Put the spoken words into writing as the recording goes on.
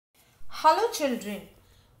Hello children,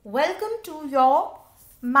 welcome to your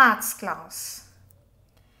maths class.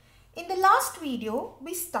 In the last video,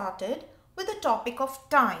 we started with the topic of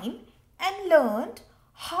time and learned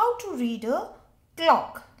how to read a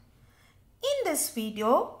clock. In this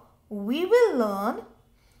video, we will learn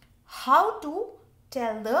how to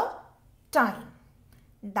tell the time.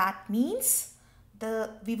 That means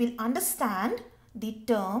we will understand the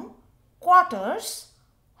term quarters,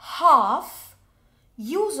 half,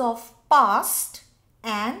 use of past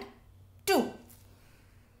and to.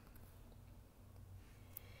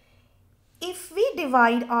 If we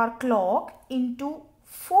divide our clock into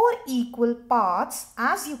 4 equal parts,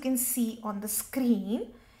 as you can see on the screen,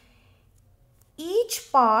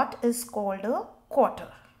 each part is called a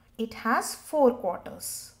quarter. It has 4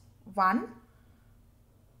 quarters. 1,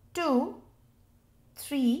 2,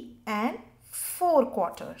 3 and 4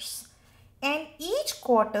 quarters. And each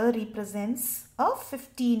quarter represents a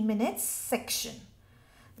 15 minutes section.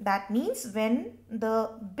 That means when the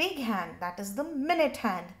big hand, that is the minute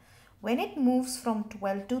hand, when it moves from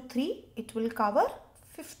 12 to 3, it will cover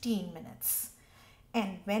 15 minutes.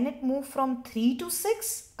 And when it moves from 3 to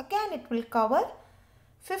 6, again it will cover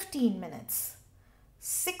 15 minutes.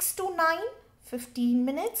 6 to 9, 15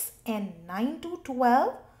 minutes, and 9 to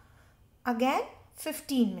 12, again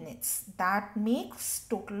 15 minutes. That makes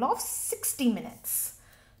total of 60 minutes.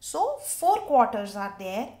 So 4 quarters are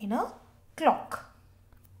there in a clock.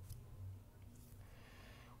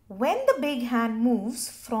 When the big hand moves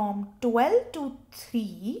from 12 to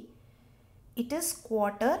 3, it is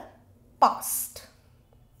quarter past.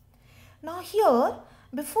 Now here,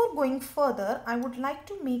 before going further, I would like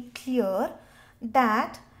to make clear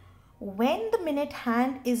that when the minute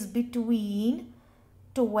hand is between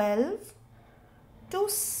 12 to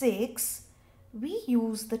 6, we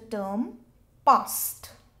use the term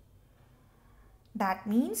past. That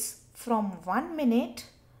means from 1 minute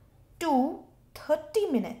to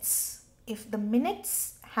 30 minutes. If the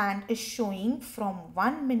minutes hand is showing from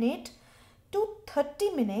 1 minute to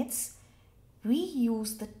 30 minutes, we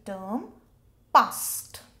use the term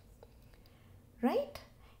past. Right?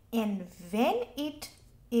 And when it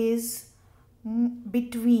is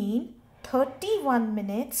between 31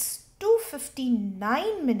 minutes to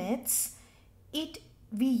 59 minutes,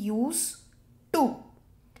 we use to.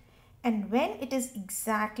 And when it is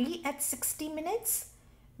exactly at 60 minutes,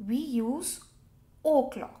 we use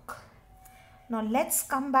o'clock. Now let's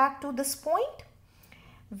come back to this point.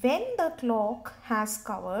 When the clock has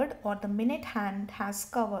covered, or the minute hand has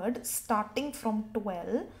covered, starting from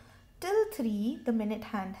 12 till 3, the minute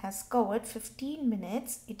hand has covered 15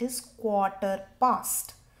 minutes, it is quarter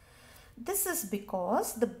past. This is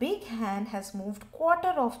because the big hand has moved quarter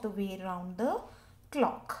of the way around the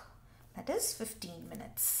clock. That is 15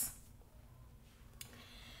 minutes.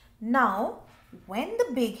 Now, when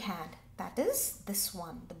the big hand, that is this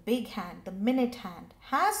one, the big hand, the minute hand,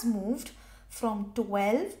 has moved from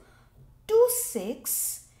 12 to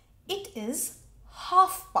 6, it is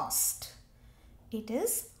half past. It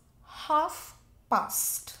is half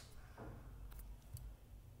past.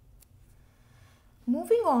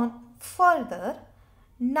 Moving on further,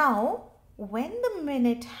 now when the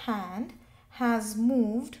minute hand has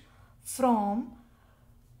moved from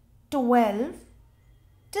 12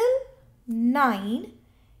 till 9,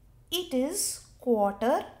 it is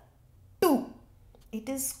quarter to. It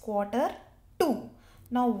is quarter to.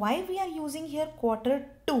 Now why we are using here quarter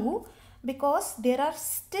to? Because there are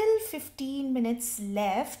still 15 minutes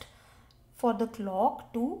left for the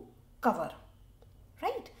clock to cover.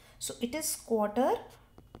 Right? So it is quarter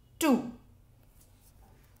to.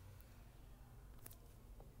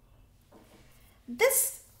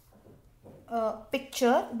 This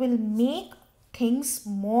picture will make things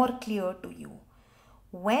more clear to you.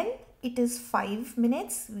 When it is 5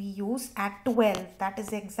 minutes, we use at 12. That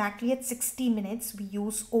is exactly at 60 minutes, we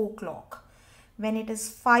use o'clock. When it is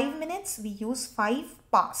 5 minutes, we use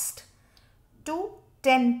 5 past. 2,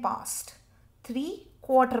 10 past. 3,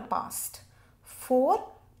 quarter past. 4,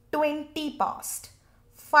 20 past.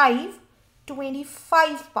 5,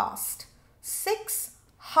 25 past. 6,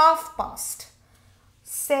 half past.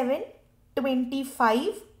 7,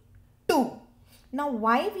 25 to. Now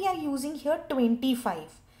why we are using here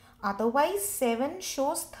 25? Otherwise 7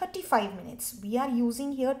 shows 35 minutes. We are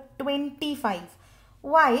using here 25.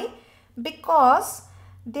 Why? Because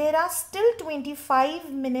there are still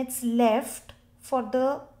 25 minutes left for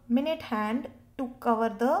the minute hand to cover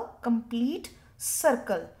the complete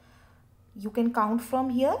circle. You can count from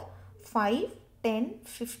here 5, 10,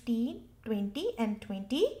 15, 20 and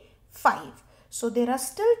 25. So there are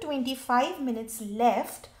still 25 minutes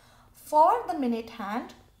left for the minute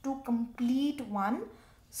hand to complete one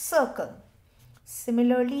circle.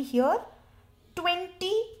 Similarly here,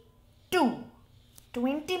 22.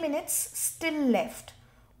 20 minutes still left.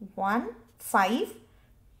 1, 5,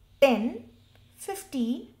 10,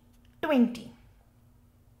 15, 20.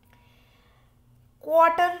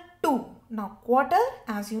 Quarter 2. Now quarter,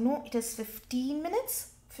 as you know, it is 15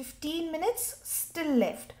 minutes. 15 minutes still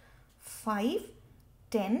left. 5,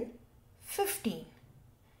 10, 15.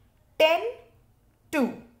 10,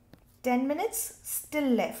 2. 10 minutes still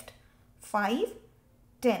left. 5,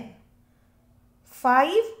 10.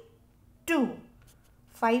 5, 2.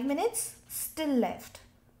 5 minutes still left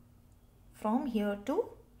from here to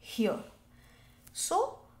here.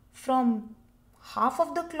 So from half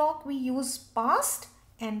of the clock we use past,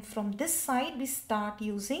 and from this side we start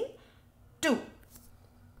using 2.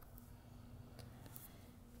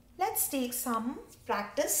 Let's take some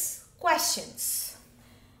practice questions.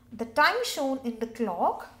 The time shown in the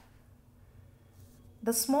clock,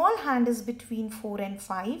 the small hand is between 4 and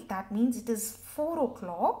 5, that means it is 4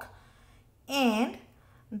 o'clock, and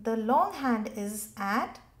the long hand is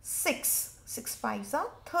at 6. 6 5s are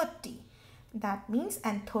 30. That means,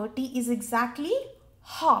 and 30 is exactly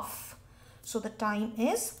half. So the time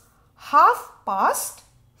is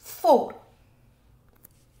 4:30.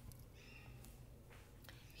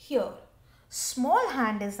 Here, small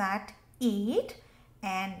hand is at 8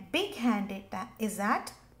 and big hand is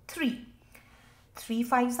at 3. 3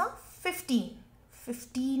 5s are 15.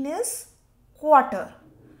 15 is quarter.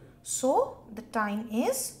 So the time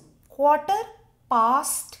is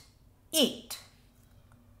 8:15.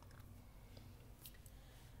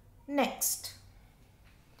 Next,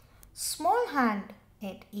 small hand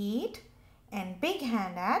at 8 and big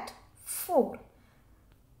hand at 4.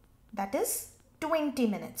 That is 20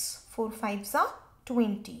 minutes. 4 5s are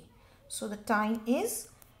 20. So the time is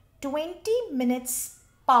 20 minutes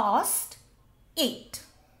past 8.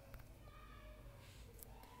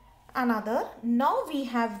 Another, now we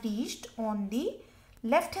have reached on the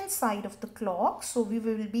left hand side of the clock, so we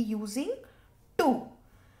will be using 2.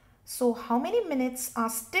 So how many minutes are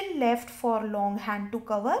still left for long hand to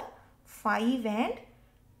cover? 5 and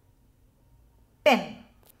 10.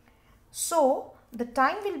 So the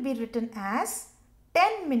time will be written as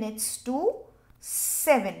 10 minutes to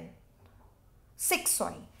 6,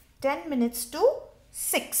 10 minutes to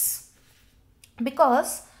 6,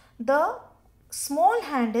 because the small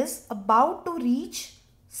hand is about to reach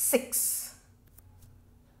 6.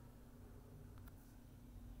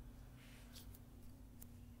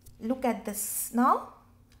 Look at this now.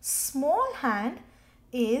 Small hand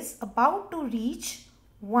is about to reach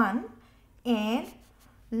 1 and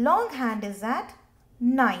long hand is at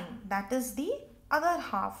 9. That is the other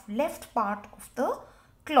half, left part of the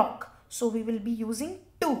clock. So we will be using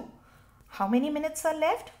 2. How many minutes are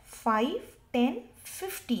left? 5, 10,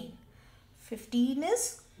 15. 15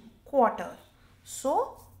 is quarter.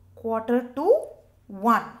 So quarter to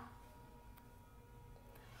 1.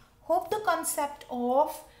 Hope the concept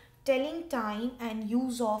of telling time and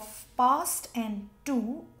use of past and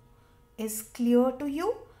to is clear to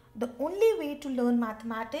you. The only way to learn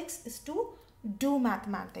mathematics is to do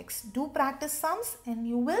mathematics. Do practice sums and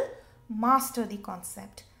you will master the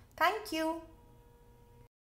concept. Thank you.